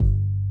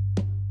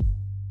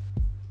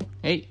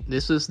Hey,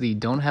 this is the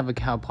Don't Have a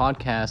Cow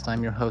podcast.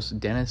 I'm your host,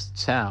 Dennis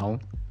Chow.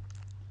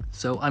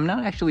 So I'm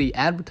not actually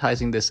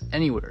advertising this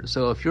anywhere.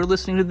 So if you're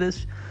listening to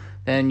this,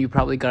 then you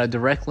probably got a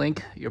direct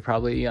link. You're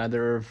probably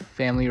either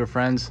family or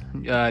friends.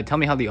 Tell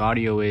me how the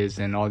audio is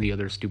and all the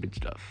other stupid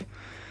stuff.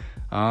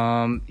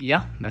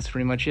 Yeah, that's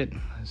pretty much it.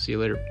 See you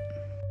later.